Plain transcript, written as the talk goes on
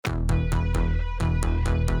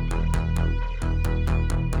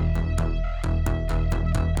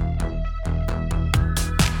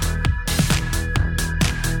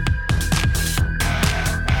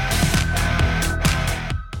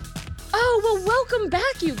welcome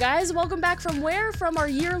back, you guys. Welcome back from where? From our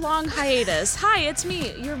year-long hiatus. Hi, it's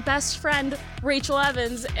me, your best friend, Rachel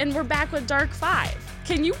Evans, and we're back with Dark 5.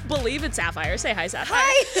 Can you believe it's Sapphire? Say hi, Sapphire.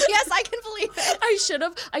 Hi. Yes, I can believe it.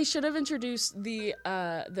 I should have introduced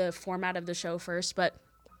the format of the show first, but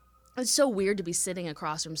it's so weird to be sitting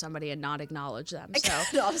across from somebody and not acknowledge them.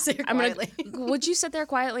 So I'll sit here quietly. Would you sit there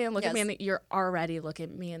quietly and look at me? You're already looking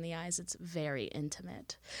at me in the eyes. It's very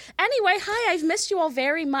intimate. Anyway, hi. I've missed you all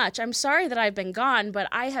very much. I'm sorry that I've been gone, but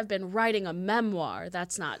I have been writing a memoir.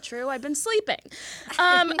 That's not true. I've been sleeping.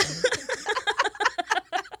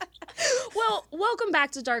 Well, welcome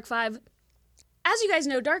back to Dark 5. As you guys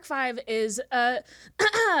know, Dark 5 is a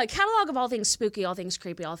catalog of all things spooky, all things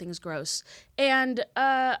creepy, all things gross. And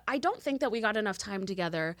I don't think that we got enough time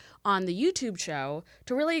together on the YouTube show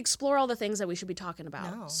to really explore all the things that we should be talking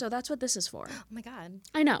about. No. So that's what this is for. Oh, my God.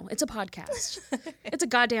 I know. It's a podcast. It's a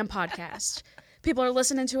goddamn podcast. People are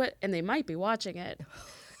listening to it, and they might be watching it.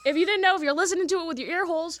 If you didn't know, if you're listening to it with your ear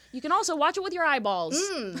holes, you can also watch it with your eyeballs.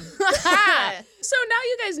 So now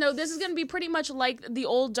you guys know this is going to be pretty much like the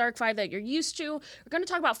old Dark 5 that you're used to. We're going to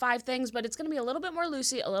talk about 5 things, but it's going to be a little bit more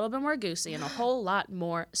loosey, a little bit more goosey, and a whole lot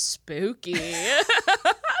more spooky.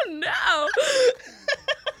 No.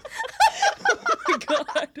 Oh my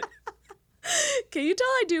God. Can you tell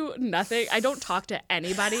I do nothing? I don't talk to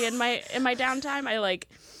anybody in my downtime.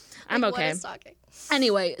 I'm okay. What is talking?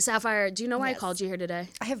 Anyway, Sapphire, do you know why I called you here today?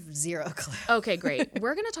 I have zero clue. Okay, great.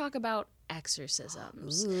 We're going to talk about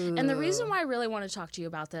exorcisms. Ooh. And the reason why I really want to talk to you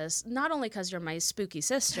about this, not only because you're my spooky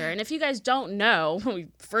sister, and if you guys don't know,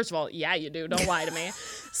 first of all, yeah, you do. Don't lie to me.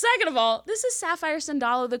 Second of all, this is Sapphire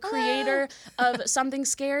Sandalo, the creator of Something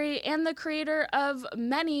Scary and the creator of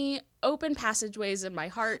many open passageways in my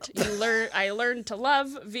heart. I learned to love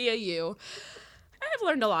via you. I've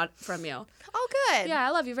learned a lot from you. Oh, good. Yeah,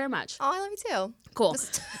 I love you very much. Oh, I love you too. Cool.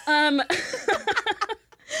 So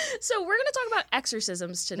we're going to talk about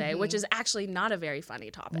exorcisms today, which is actually not a very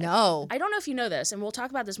funny topic. No. I don't know if you know this, and we'll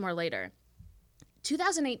talk about this more later.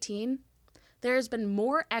 2018, there has been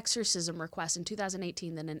more exorcism requests in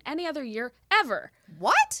 2018 than in any other year ever.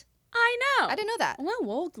 What? I know. I didn't know that.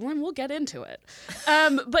 Well, we'll get into it.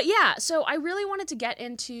 But yeah, so I really wanted to get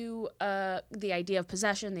into the idea of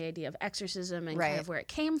possession, the idea of exorcism, and kind of where it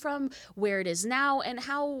came from, where it is now, and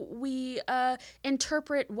how we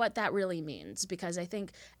interpret what that really means. Because I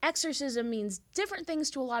think exorcism means different things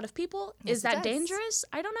to a lot of people. Yes, is that dangerous?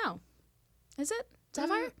 I don't know. Is it?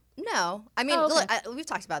 Sapphire? No. I mean, look, we've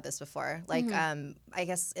talked about this before. Like, I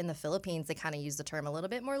guess in the Philippines, they kind of use the term a little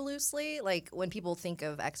bit more loosely. Like, when people think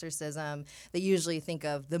of exorcism, they usually think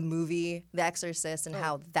of the movie The Exorcist and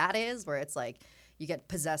how that is, where it's like you get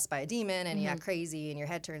possessed by a demon and you act crazy and your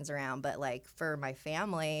head turns around. But, like, for my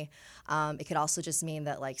family, it could also just mean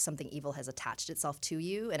that, like, something evil has attached itself to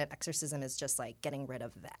you, and an exorcism is just, like, getting rid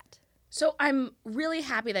of that. So I'm really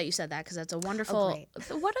happy that you said that, because that's a wonderful,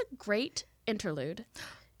 what a great interlude.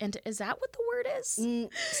 And is that what the word is?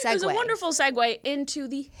 Segue. It was a wonderful segue into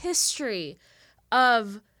the history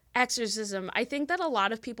of exorcism. I think that a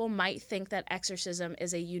lot of people might think that exorcism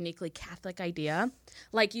is a uniquely Catholic idea.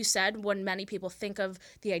 Like you said, when many people think of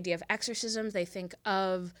the idea of exorcisms, they think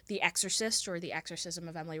of The Exorcist or The Exorcism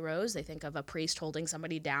of Emily Rose. They think of a priest holding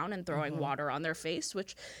somebody down and throwing water on their face,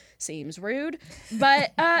 which seems rude.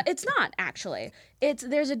 But it's not, actually.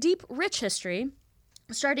 There's a deep, rich history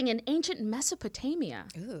starting in ancient Mesopotamia.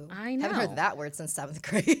 Ooh, I know. Haven't heard that word since 7th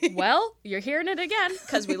grade. Well, you're hearing it again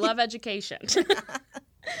because we love education.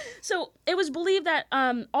 So it was believed that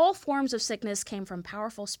all forms of sickness came from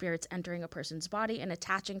powerful spirits entering a person's body and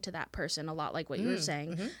attaching to that person, a lot like what you were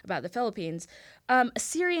saying about the Philippines.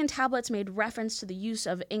 Assyrian tablets made reference to the use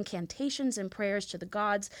of incantations and prayers to the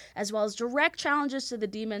gods, as well as direct challenges to the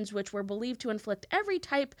demons, which were believed to inflict every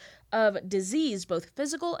type of disease, both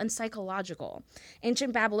physical and psychological.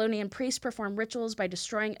 Ancient Babylonian priests performed rituals by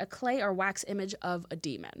destroying a clay or wax image of a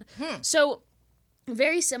demon. So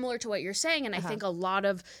very similar to what you're saying, and I think a lot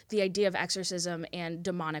of the idea of exorcism and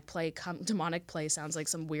demonic play sounds like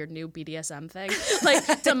some weird new BDSM thing.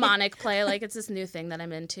 Like demonic play, like it's this new thing that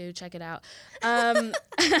I'm into. Check it out.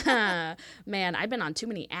 Man, I've been on too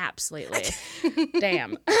many apps lately.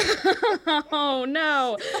 Damn. Oh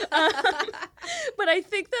no. But I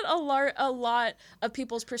think that a lot of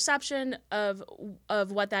people's perception of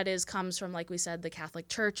what that is comes from, like we said, the Catholic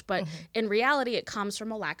Church, but in reality it comes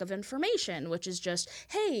from a lack of information, which is just,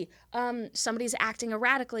 hey, somebody's acting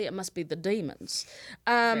erratically, it must be the demons.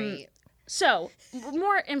 So,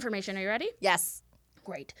 more information. Are you ready? Yes.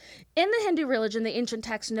 Great. In the Hindu religion, the ancient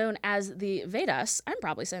texts known as the Vedas, I'm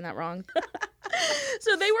probably saying that wrong.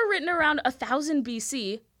 So they were written around 1000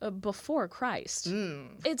 BC, before Christ.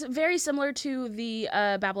 It's very similar to the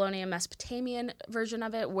Babylonian Mesopotamian version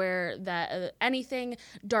of it, where that anything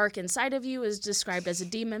dark inside of you is described as a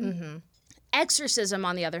demon. Exorcism,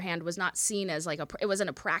 on the other hand, was not seen as like it wasn't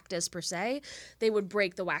a practice per se. They would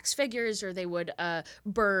break the wax figures, or they would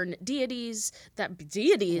burn deities.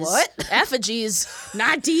 What? Effigies,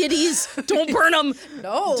 not deities. Don't burn them.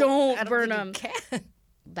 No, don't burn them. Can.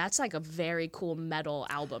 That's like a very cool metal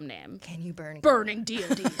album name. Can you burn? Burning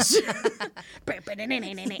deities.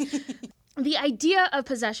 The idea of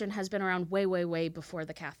possession has been around way, way, way before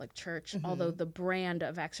the Catholic Church, although the brand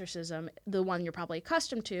of exorcism, the one you're probably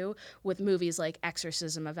accustomed to with movies like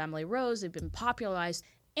Exorcism of Emily Rose, they've been popularized.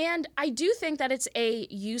 And I do think that it's a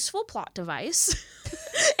useful plot device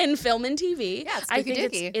in film and TV. Yeah, it's I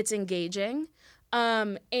think it's engaging,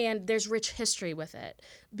 and there's rich history with it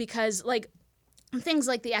because, like, things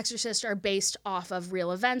like The Exorcist are based off of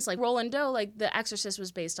real events, like Roland Doe, like The Exorcist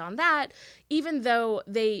was based on that, even though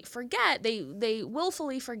they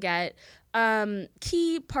willfully forget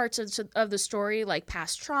key parts of the story, like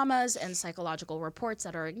past traumas and psychological reports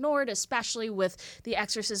that are ignored, especially with The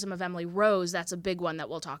Exorcism of Emily Rose. That's a big one that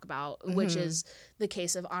we'll talk about, which is the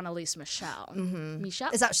case of Annalise Michel. Michel?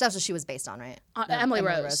 That's what she was based on, right? Emily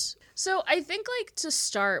Rose. So I think, like, to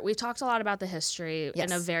start, we talked a lot about the history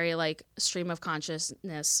in a very, like, stream of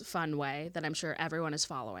consciousness fun way that I'm sure everyone is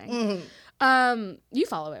following. You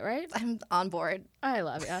follow it, right? I'm on board. I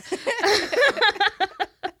love you.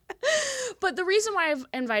 But the reason why I've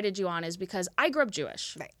invited you on is because I grew up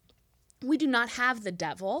Jewish. Right. We do not have the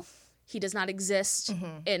devil. He does not exist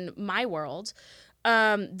in my world.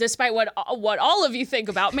 Despite what all of you think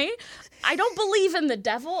about me, I don't believe in the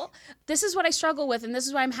devil. This is what I struggle with, and this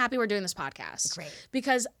is why I'm happy we're doing this podcast. Great.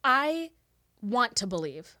 Because I want to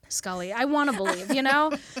believe, Scully. I want to believe, you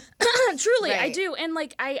know? Truly, right. I do. And,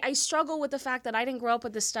 like, I struggle with the fact that I didn't grow up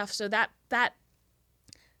with this stuff, so that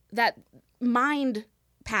mind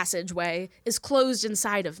passageway is closed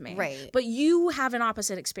inside of me. Right. But you have an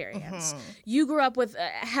opposite experience. You grew up with a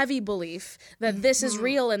heavy belief that this is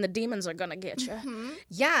real and the demons are going to get you.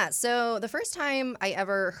 Yeah. So the first time I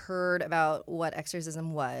ever heard about what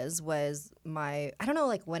exorcism was I don't know,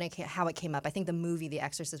 like, how it came up. I think the movie The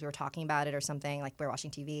Exorcist, we were talking about it or something, like we were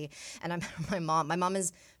watching TV, and I remember my mom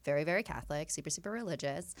is very, very Catholic, super, super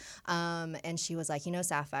religious, and she was like,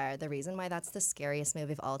 Sapphire, the reason why that's the scariest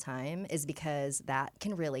movie of all time is because that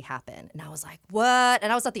can really happen. And I was like, what?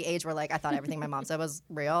 And I was at the age where, like, I thought everything my mom said was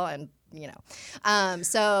real, and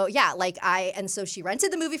so yeah, like so she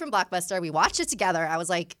rented the movie from Blockbuster. We watched it together. I was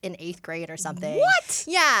like in 8th grade or something. What?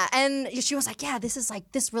 Yeah. And she was like, yeah,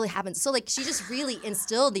 this really happened. So, like, she just really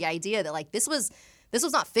instilled the idea that, like, this was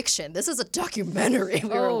not fiction. This is a documentary we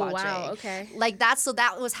were watching. Oh, wow. Okay. Like, that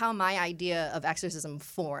was how my idea of exorcism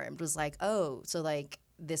formed, was like, oh, so, like,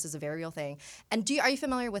 this is a very real thing. And are you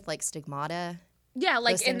familiar with, like, stigmata? Yeah,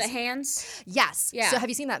 like in the hands? Yes. Yeah. So have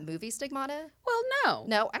you seen that movie, Stigmata? Well, no.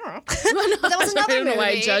 No, I don't know. But that was another movie. I don't know why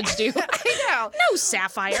I judged you. I know. No,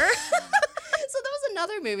 Sapphire. So that was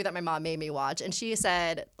another movie that my mom made me watch, and she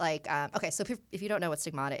said, like, okay, so if you don't know what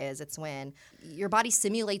stigmata is, it's when your body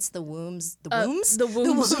simulates the wounds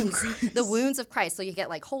of Christ. So you get,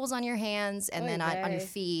 like, holes on your hands and then on your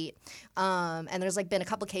feet, and there's, like, been a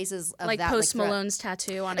couple cases of like that, Post like, Malone's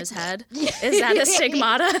tattoo on his head. Is that a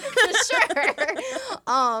stigmata? Sure.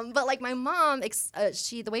 But, like, my mom,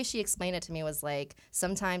 the way she explained it to me was, like,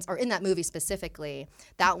 sometimes, or in that movie specifically,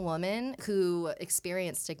 that woman who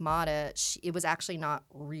experienced stigmata, it was actually not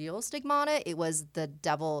real stigmata. It was the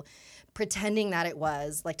devil pretending that it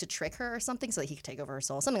was, like, to trick her or something so that he could take over her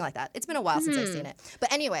soul, something like that. It's been a while since I've seen it.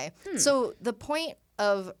 But anyway, so the point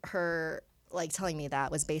of her, like, telling me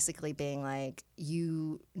that was basically being like,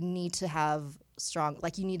 you need to have strong,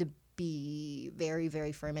 like, you need to be very,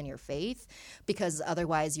 very firm in your faith, because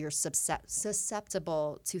otherwise you're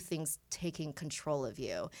susceptible to things taking control of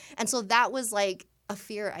you. And so that was, like, a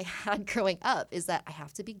fear I had growing up, is that I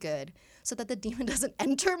have to be good so that the demon doesn't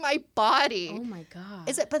enter my body. Oh my God.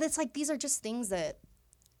 But it's like, these are just things that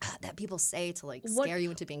people say to, like, scare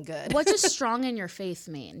you into being good. What does strong in your faith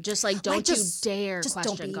mean? Just, like, don't you dare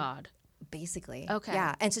question God. Basically. Okay.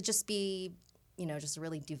 Yeah. And to just be, just a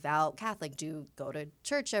really devout Catholic, go to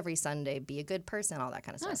church every Sunday, be a good person, all that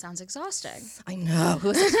kind of stuff. That sounds exhausting. I know.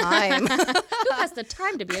 Who has the time? Who has the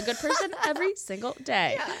time to be a good person every single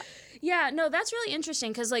day? Yeah, no, that's really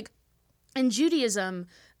interesting because, like, in Judaism,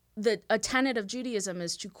 a tenet of Judaism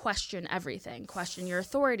is to question everything, question your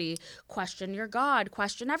authority, question your God,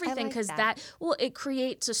 question everything, because it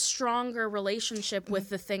creates a stronger relationship with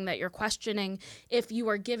the thing that you're questioning if you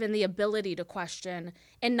are given the ability to question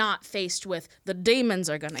and not faced with the demons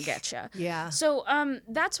are going to get you. Yeah. So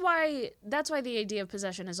that's why the idea of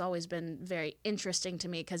possession has always been very interesting to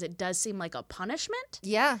me, because it does seem like a punishment.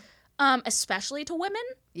 Yeah. Especially to women.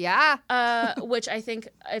 Yeah. Which I think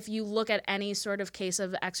if you look at any sort of case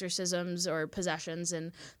of exorcisms or possessions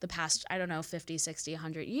in the past, 50, 60,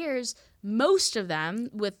 100 years, most of them,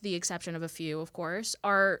 with the exception of a few, of course,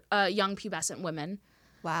 are young pubescent women.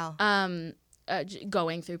 Wow.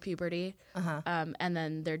 Going through puberty. And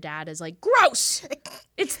then their dad is like, gross!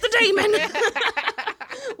 It's the demon!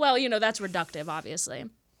 Well, that's reductive, obviously.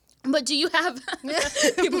 But do you have...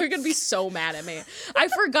 People are going to be so mad at me. I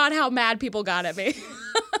forgot how mad people got at me.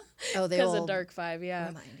 Oh, they Because of Dark 5, yeah.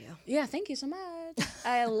 Remind you. Yeah, thank you so much.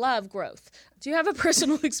 I love growth. Do you have a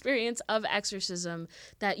personal experience of exorcism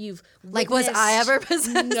that you've witnessed? Like, was I ever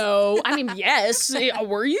possessed? No. I mean, yes.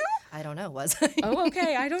 Were you? I don't know. Was I? Oh,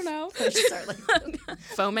 okay. I don't know. Start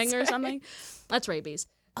Foaming or something? That's rabies.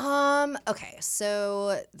 Okay,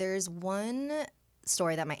 so there's one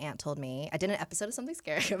story that my aunt told me. I did an episode of Something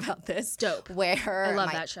Scary about this. Dope. Where I love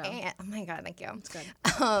my that show. Aunt, oh my God, thank you. It's good.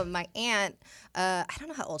 My aunt, I don't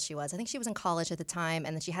know how old she was. I think she was in college at the time,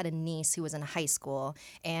 and then she had a niece who was in high school.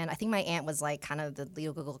 And I think my aunt was like kind of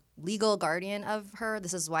the legal guardian of her.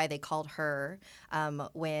 This is why they called her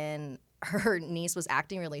when her niece was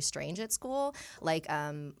acting really strange at school. Like,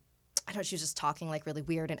 I don't know, she was just talking like really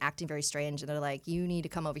weird and acting very strange. And they're like, you need to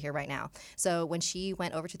come over here right now. So when she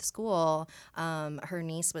went over to the school, her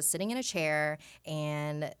niece was sitting in a chair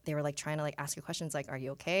and they were like trying to like ask her questions like, are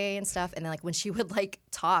you okay and stuff. And then like when she would like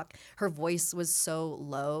talk, her voice was so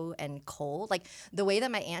low and cold. Like the way that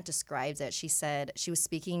my aunt describes it, she said she was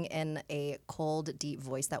speaking in a cold, deep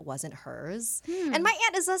voice that wasn't hers. And my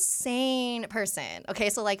aunt is a sane person. Okay,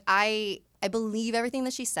 so like I believe everything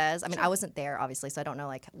that she says. I mean, I wasn't there, obviously, so I don't know,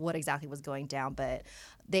 like, what exactly was going down. But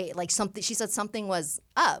they, like, she said something was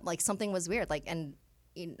up. Like, something was weird. Like, and,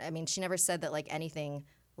 I mean, she never said that, like, anything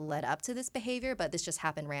led up to this behavior. But this just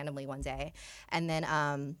happened randomly one day. And then,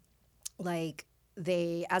 as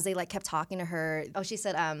they, like, kept talking to her, she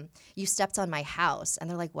said, you stepped on my house. And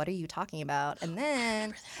they're like, what are you talking about? And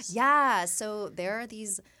then, so there are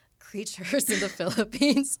these creatures in the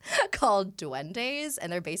Philippines called duendes,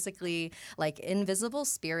 and they're basically like invisible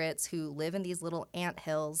spirits who live in these little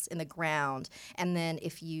anthills in the ground, and then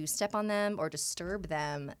if you step on them or disturb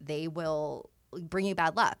them, they will bring you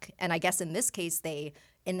bad luck. And I guess in this case they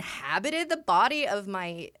inhabited the body of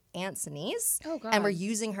my aunt's niece. Oh, God. And were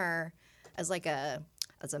using her as like a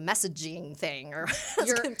messaging thing or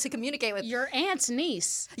to communicate with your aunt's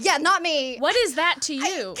niece. Yeah, not me. What is that to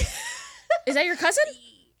you? Is that your cousin?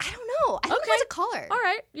 I don't know. I don't know what to call her. All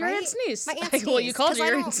right. Your aunt's niece. My aunt's niece. Well, you called her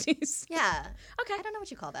your aunt's niece. Yeah. Okay. I don't know what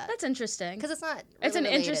you call that. That's interesting. Because it's not really it's an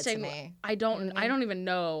related interesting to me. I don't even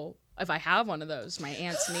know if I have one of those. My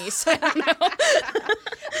aunt's niece. I don't know.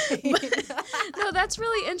 No, that's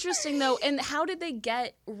really interesting though. And how did they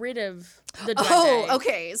get rid of the duende? Oh,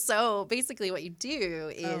 okay. So basically what you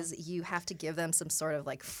do is you have to give them some sort of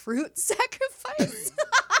like fruit sacrifice.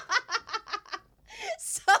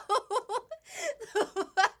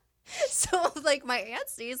 So like my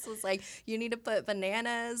aunt's niece was like, you need to put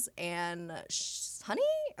bananas and honey,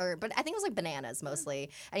 but I think it was like bananas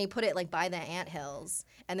mostly, and you put it like by the anthills,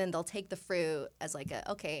 and then they'll take the fruit as like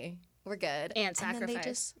okay, we're good. Ant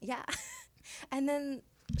sacrifice. And then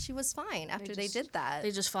she was fine after they did that.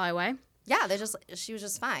 They just fly away? Yeah, she was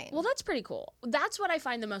just fine. Well, that's pretty cool. That's what I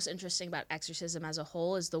find the most interesting about exorcism as a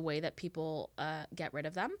whole is the way that people get rid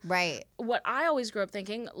of them. Right. What I always grew up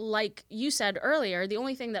thinking, like you said earlier, the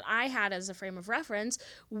only thing that I had as a frame of reference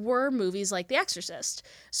were movies like The Exorcist.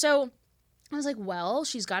 So I was like, well,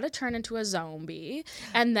 she's got to turn into a zombie,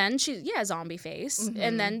 and then zombie face,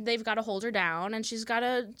 and then they've got to hold her down, and she's got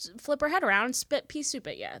to flip her head around and spit pea soup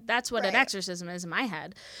at you. That's what an exorcism is in my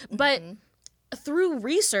head. But through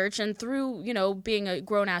research and through, being a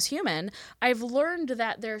grown-ass human, I've learned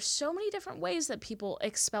that there's so many different ways that people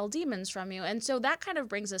expel demons from you. And so that kind of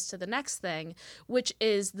brings us to the next thing, which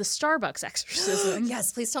is the Starbucks exorcism.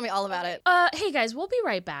 Yes, please tell me all about it. Hey, guys, we'll be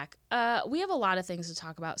right back. We have a lot of things to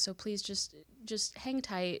talk about, so please just hang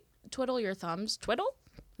tight. Twiddle your thumbs. Twiddle?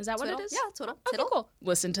 Is that twiddle? What it is? Yeah, twiddle. Okay, cool.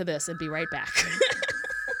 Listen to this and be right back.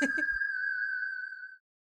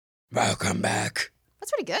 Welcome back.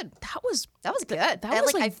 That's pretty good. That was good. That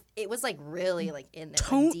was like it was like really like in there.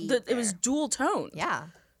 Tone. Like, deep it was dual tone. Yeah.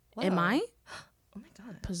 Whoa. Am I? Oh my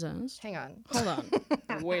God. Possessed? Hang on. Hold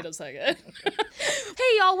on. Wait a second.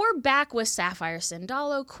 Hey, y'all, we're back with Sapphire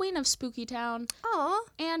Sandalo, Queen of Spooky Town. Aw.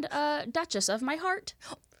 And Duchess of my heart.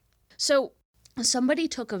 So somebody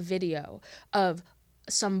took a video of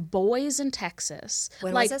some boys in Texas.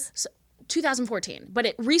 When was this? 2014, but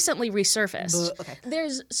it recently resurfaced. Okay.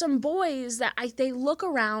 There's some boys that they look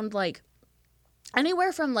around like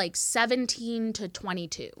anywhere from like 17 to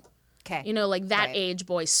 22. Okay. You know, like that Right. age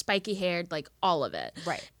boys, spiky haired, like all of it.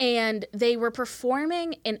 Right. And they were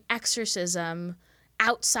performing an exorcism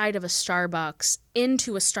outside of a Starbucks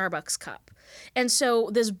into a Starbucks cup. And so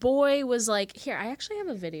this boy was like, here, I actually have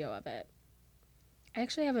a video of it. Oh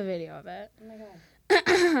my God.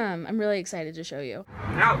 I'm really excited to show you.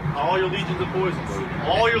 Out! All your legions of poison.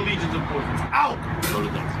 All your legions of poison. Out! Go to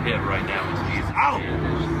the pit right now. He's out!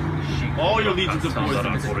 All your legions of poison.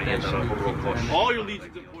 All your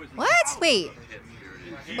legions of poison. What? Wait.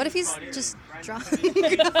 What if he's just drunk?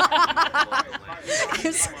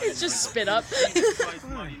 It's just spit up.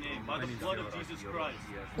 By the blood of Jesus Christ.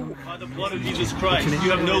 By the blood of Jesus Christ.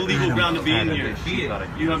 You have no legal ground to be in here.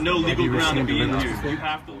 You have no legal ground to be in here. You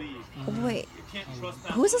have to leave. Wait.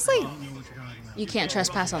 Who is this like? You can't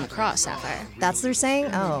trespass on the cross, Sapphire. That's what they're saying?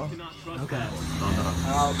 Oh. Okay.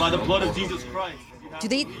 By the blood of Jesus Christ. Do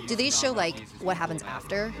they show like what happens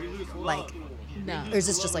after? Like, No. or is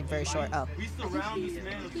this just like very short? Oh. We surround this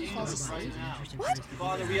man with Jesus right now. What?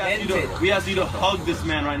 Father, we ask you to hug this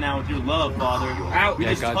man right now with your love, Father. Out. We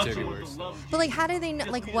just touch him with the love. But like, how do they know?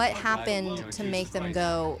 Like, what happened to make them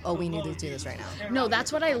go, oh, we need to do this right now? No,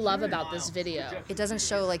 that's what I love about this video. It doesn't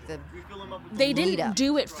show like the. They Lead didn't up.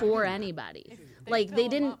 do it for anybody. Like they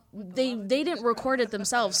didn't record it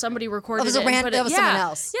themselves. Somebody recorded It was a it. And put it. that was Yeah. someone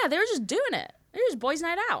else. Yeah, they were just doing it. They were just boys'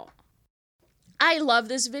 night out. I love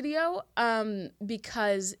this video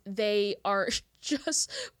because they are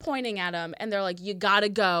just pointing at him and they're like, you gotta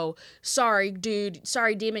go. Sorry, dude.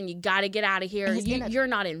 Sorry, demon. You gotta get out of here. You're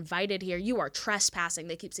not invited here. You are trespassing.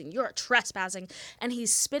 They keep saying, you're trespassing. And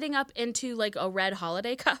he's spitting up into like a red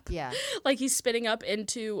holiday cup. Yeah. Like he's spitting up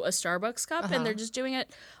into a Starbucks cup and they're just doing it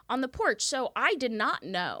on the porch. So I did not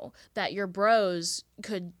know that your bros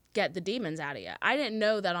could get the demons out of you. I didn't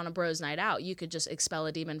know that on a bros night out you could just expel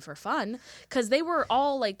a demon for fun, because they were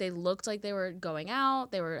all like, they looked like they were going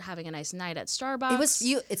out, they were having a nice night at Starbucks. It was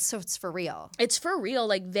you. It's for real. It's for real.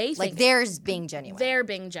 Like they Like think they're being genuine. they're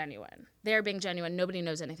being genuine. Nobody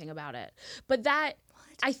knows anything about it. But that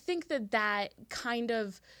I think that kind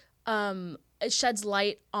of it sheds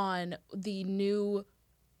light on the new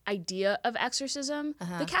idea of exorcism.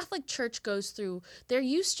 The Catholic Church goes through, there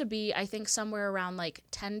used to be, I think, somewhere around like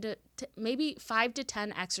 10 to maybe 5 to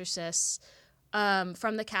 10 exorcists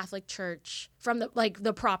from the Catholic Church, from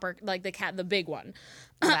the proper, like the big one.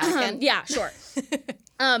 Vatican. Yeah, sure.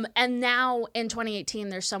 And now in 2018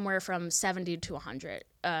 there's somewhere from 70 to 100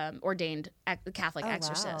 ordained Catholic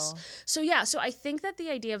exorcists. Wow. So I think that the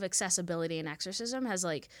idea of accessibility in exorcism has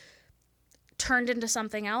like turned into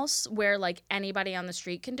something else where like anybody on the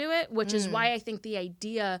street can do it, which is why I think the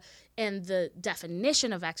idea and the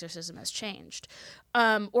definition of exorcism has changed,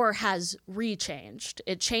 or has rechanged.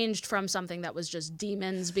 It changed from something that was just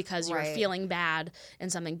demons because you were feeling bad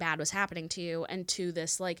and something bad was happening to you, and to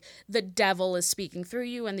this like the devil is speaking through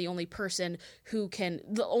you, and the only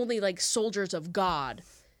like soldiers of God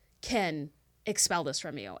can expel this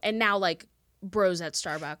from you. And now like bros at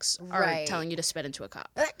Starbucks are telling you to spit into a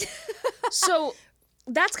cup. So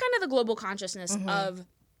that's kind of the global consciousness of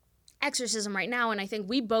exorcism right now. And I think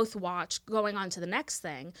we both watched, going on to the next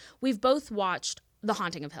thing, we've both watched The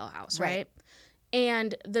Haunting of Hill House, right?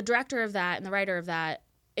 And the director of that and the writer of that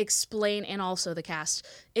explain, and also the cast,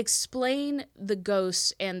 explain the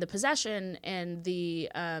ghosts and the possession and the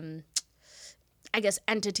I guess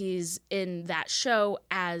entities in that show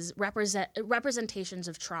as representations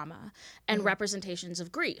of trauma and representations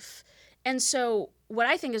of grief. And so what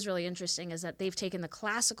I think is really interesting is that they've taken the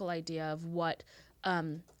classical idea of what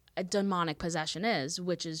a demonic possession is,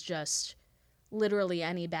 which is just literally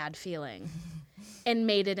any bad feeling, and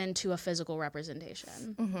made it into a physical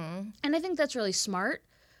representation. And I think that's really smart.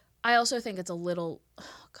 I also think it's a little,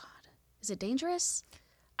 oh God, is it dangerous?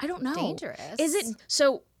 I don't know. Dangerous? Is it?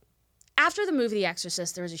 So after the movie The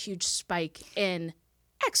Exorcist, there was a huge spike in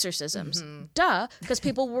exorcisms. Duh, because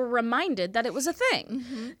people were reminded that it was a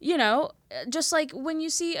thing. You know, just like when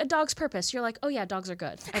you see A Dog's Purpose, you're like, oh yeah, dogs are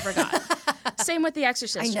good. I forgot. Same with The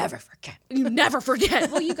Exorcist. I never forget. You never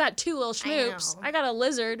forget. Well, you got two little schnoops. I got a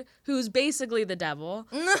lizard who's basically the devil.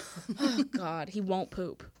 Oh God, he won't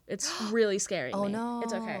poop. It's really scaring me. No.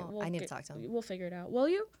 It's okay. I need to talk to him. We'll figure it out. Will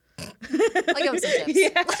you? I'll give him some tips.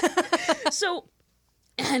 Yeah. So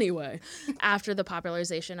Anyway, after the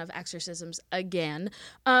popularization of exorcisms again,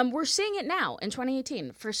 we're seeing it now in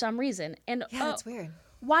 2018 for some reason. And yeah, that's weird.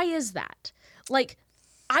 Why is that? Like,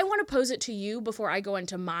 I want to pose it to you before I go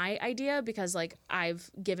into my idea because, like, I've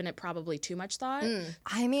given it probably too much thought.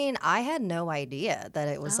 I mean, I had no idea that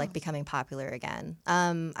it was, like, becoming popular again.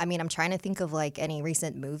 I mean, I'm trying to think of, like, any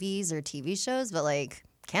recent movies or TV shows, but, like,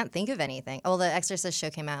 can't think of anything. Oh, the Exorcist show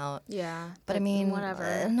came out. Yeah. But I mean,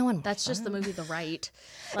 whatever. No one. That's just the movie The Rite.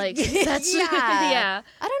 Like, that's, yeah.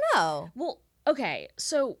 I don't know. Well, okay.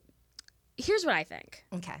 So here's what I think.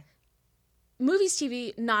 Okay. Movies,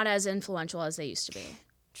 TV, not as influential as they used to be.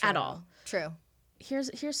 True. At all. True.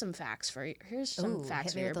 Here's some facts for you. Here's some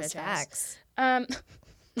facts for your bitch facts.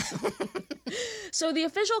 So the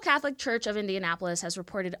official Catholic Church of Indianapolis has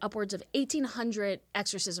reported upwards of 1,800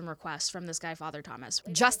 exorcism requests from this guy, Father Thomas.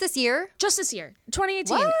 Just this year? Just this year.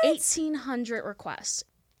 2018. What? 1,800 requests.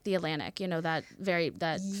 The Atlantic, you know, that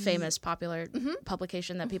famous popular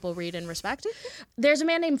publication that people read and respect. There's a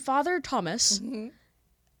man named Father Thomas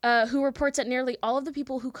who reports that nearly all of the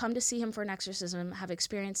people who come to see him for an exorcism have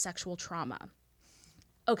experienced sexual trauma.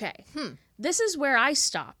 Okay. This is where I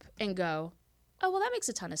stop and go, oh, well, that makes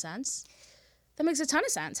a ton of sense. That makes a ton of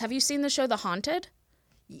sense. Have you seen the show The Haunted?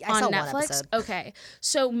 I saw on Netflix? One episode. Okay.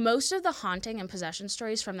 So most of the haunting and possession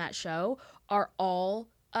stories from that show are all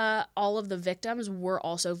of the victims were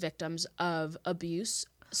also victims of abuse,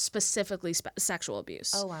 specifically sexual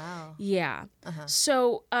abuse. Oh, wow. Yeah.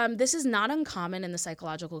 So this is not uncommon in the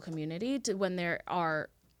psychological community when there are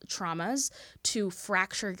traumas to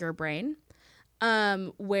fracture your brain,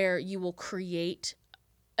 where you will create,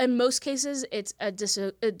 in most cases, it's a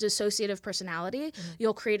dissociative personality.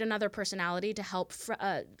 You'll create another personality to help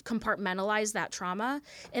compartmentalize that trauma.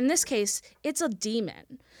 In this case, it's a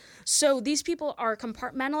demon. So these people are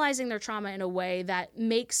compartmentalizing their trauma in a way that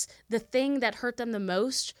makes the thing that hurt them the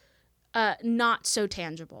most not so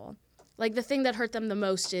tangible. Like, the thing that hurt them the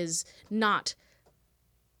most is not,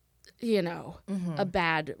 you know, a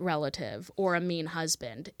bad relative or a mean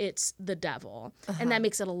husband. It's the devil. And that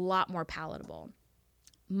makes it a lot more palatable.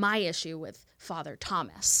 My issue with Father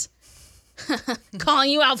Thomas,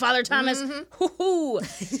 calling you out, Father Thomas,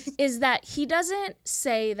 is that he doesn't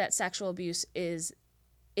say that sexual abuse is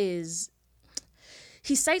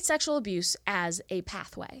he cites sexual abuse as a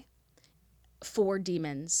pathway for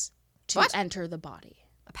demons to enter the body.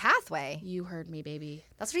 A pathway? You heard me, baby.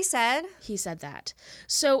 That's what he said? He said that.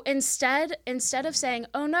 So instead of saying,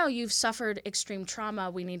 oh no, you've suffered extreme trauma,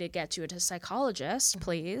 we need to get you to a psychologist,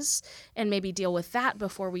 please, and maybe deal with that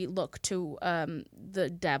before we look to the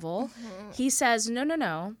devil, he says,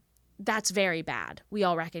 no. That's very bad. We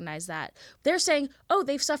all recognize that. They're saying, oh,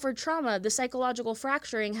 they've suffered trauma. The psychological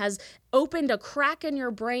fracturing has opened a crack in your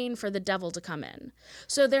brain for the devil to come in.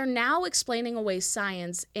 So they're now explaining away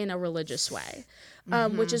science in a religious way,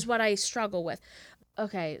 which is what I struggle with.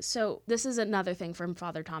 Okay, so this is another thing from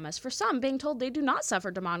Father Thomas. For some, being told they do not suffer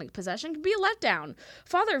demonic possession can be a letdown.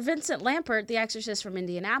 Father Vincent Lampert, the exorcist from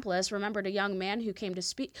Indianapolis, remembered a young man who came to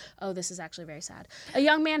speak. Oh, this is actually very sad. A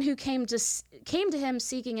young man who came to him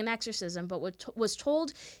seeking an exorcism, but was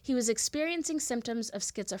told he was experiencing symptoms of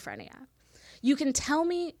schizophrenia. You can tell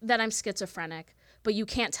me that I'm schizophrenic, but you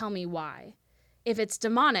can't tell me why. If it's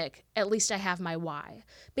demonic, at least I have my why.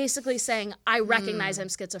 Basically saying, I recognize I'm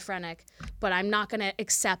schizophrenic, but I'm not going to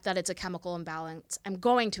accept that it's a chemical imbalance. I'm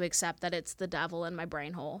going to accept that it's the devil in my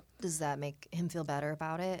brain hole. Does that make him feel better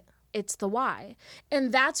about it? It's the why.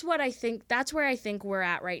 And that's where I think we're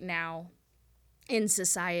at right now in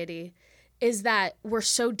society, is that we're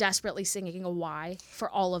so desperately seeking a why for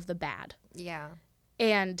all of the bad. Yeah.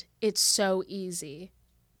 And it's so easy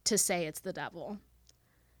to say it's the devil.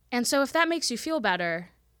 And so if that makes you feel better,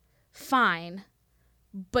 fine,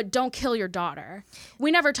 but don't kill your daughter.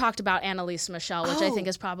 We never talked about Annalise Michel, which I think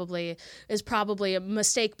is probably a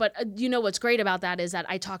mistake. But you know what's great about that is that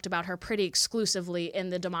I talked about her pretty exclusively in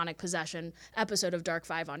the demonic possession episode of Dark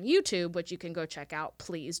 5 on YouTube, which you can go check out.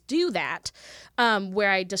 Please do that,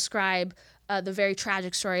 where I describe the very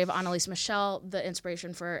tragic story of Annalise Michel, the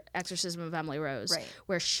inspiration for Exorcism of Emily Rose,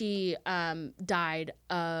 where she died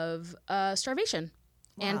of starvation.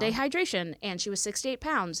 And dehydration, and she was 68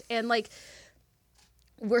 pounds. And, like,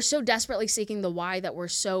 we're so desperately seeking the why that we're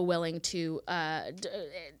so willing to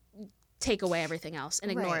take away everything else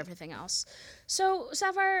and ignore everything else. So,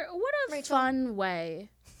 Sapphire, what a fun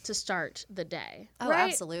way to start the day. Oh,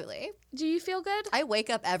 right? Absolutely. Do you feel good? I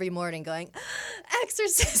wake up every morning going,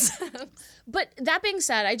 exorcism. But that being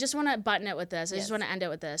said, I just want to button it with this. I just want to end it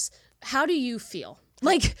with this. How do you feel?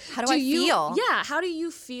 Like, how do I feel? Yeah, how do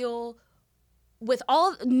you feel with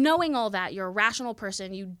knowing all that? You're a rational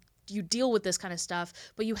person. You you deal with this kind of stuff,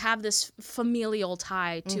 but you have this familial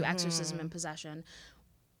tie to exorcism and possession.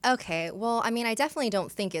 Okay, well, I mean, I definitely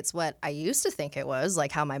don't think it's what I used to think it was,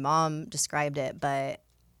 like how my mom described it, but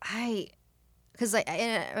because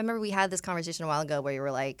I remember we had this conversation a while ago where you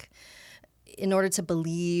were like, in order to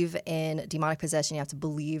believe in demonic possession, you have to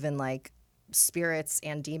believe in like spirits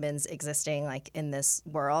and demons existing like in this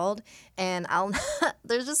world. And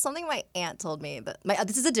there's just something my aunt told me, but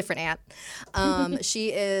this is a different aunt.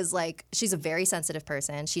 She's a very sensitive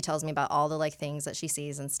person. She tells me about all the like things that she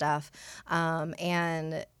sees and stuff.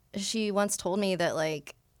 And she once told me that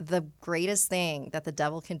like the greatest thing that the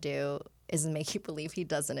devil can do is make you believe he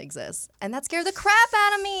doesn't exist. And that scared the crap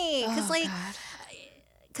out of me.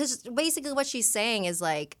 Because basically what she's saying is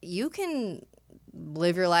like, you can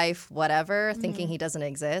live your life whatever thinking he doesn't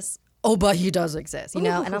exist. Oh, but he does exist, you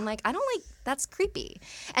know? And I'm like, I don't like, that's creepy.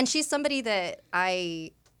 And she's somebody that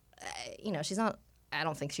she's not, I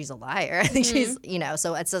don't think she's a liar. I think she's,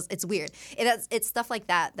 so it's weird. It's stuff like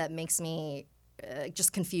that makes me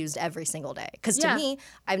just confused every single day. Because to me,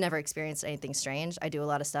 I've never experienced anything strange. I do a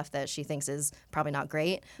lot of stuff that she thinks is probably not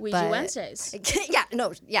great. Ouija Wednesdays.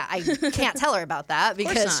 I can't tell her about that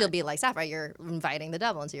because she'll be like, Sapphire, you're inviting the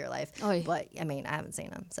devil into your life. Oy. But, I mean, I haven't seen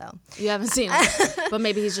him, so. You haven't seen him. But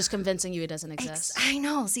maybe he's just convincing you he doesn't exist. I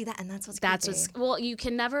know. See, that, and that's what's creepy. Well, you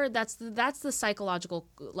can never, that's the psychological,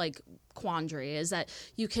 like, quandary, is that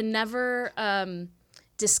you can never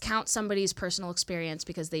discount somebody's personal experience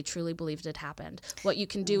because they truly believed it happened. What you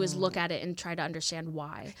can do is look at it and try to understand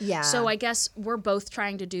why. Yeah. So I guess we're both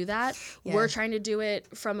trying to do that. Yeah. We're trying to do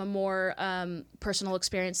it from a more personal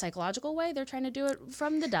experience, psychological way. They're trying to do it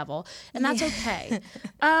from the devil, and that's okay.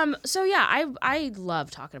 I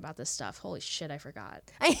love talking about this stuff. Holy shit, I forgot.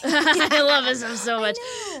 I love this stuff so much.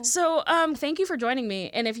 So thank you for joining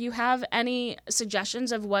me. And if you have any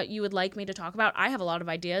suggestions of what you would like me to talk about, I have a lot of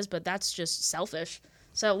ideas, but that's just selfish.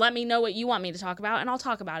 So let me know what you want me to talk about, and I'll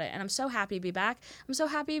talk about it. And I'm so happy to be back. I'm so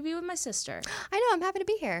happy to be with my sister. I know. I'm happy to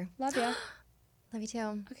be here. Love you. Love you too.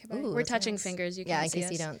 Okay, bye. We're touching fingers. You can't see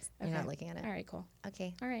us. In case you're not looking at it. All right, cool.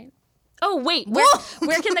 Okay. All right. Oh wait,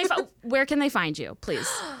 where can they find you, please?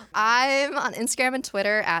 I'm on Instagram and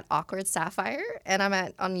Twitter at Awkward Sapphire, and I'm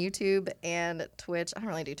on YouTube and Twitch. I don't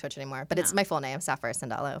really do Twitch anymore, but it's my full name, Sapphire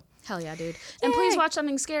Sandalo. Hell yeah, dude! And please watch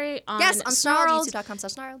Something Scary on Snarled,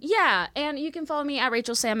 youtube.com/Snarled. Yeah, and you can follow me at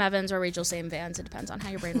Rachel Sam Evans or Rachel Sam Vans. It depends on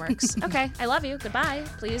how your brain works. Okay, I love you. Goodbye.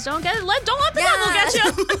 Please don't let the devil get you.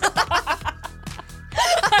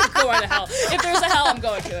 I'm going to hell. If there's a hell, I'm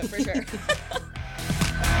going to it for sure.